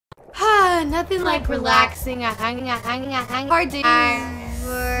nothing like relaxing at hanging hard to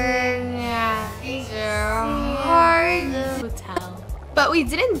hotel. But we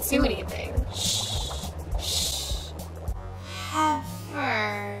didn't do anything.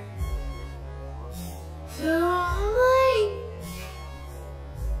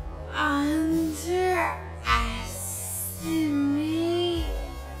 Underestimate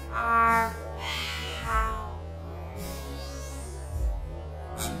our powers.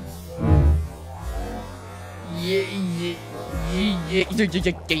 Yeah.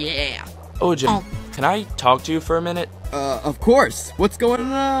 OJ, can I talk to you for a minute? Of course. What's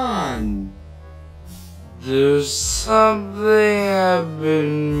going on? There's something I've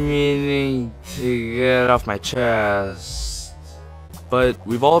been meaning to get off my chest. But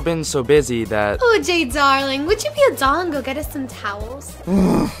we've all been so busy that... OJ, darling, would you be a doll and go get us some towels?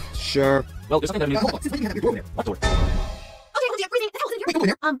 Sure. Well, there's something that What door?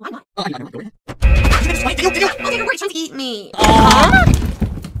 Why not? Eat me.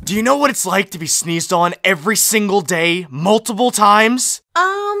 Do you know what it's like to be sneezed on every single day, multiple times?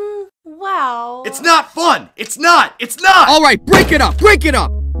 Well... It's not fun! It's not! It's not! Alright, break it up! Break it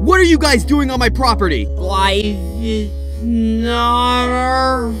up! What are you guys doing on my property? Life is not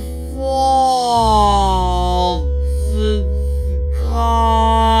our fault.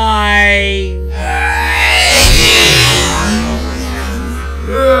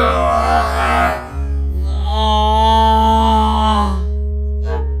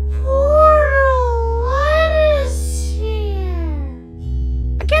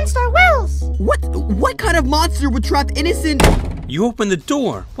 What kind of monster would trap innocent? You opened the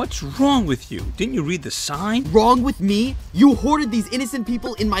door. What's wrong with you? Didn't you read the sign? Wrong with me? You hoarded these innocent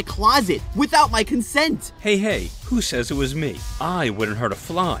people in my closet without my consent. Hey, who says it was me? I wouldn't hurt a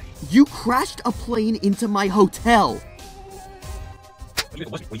fly. You crashed a plane into my hotel.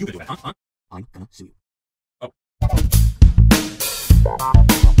 What are you gonna do, huh? I'm gonna sue you. Oh.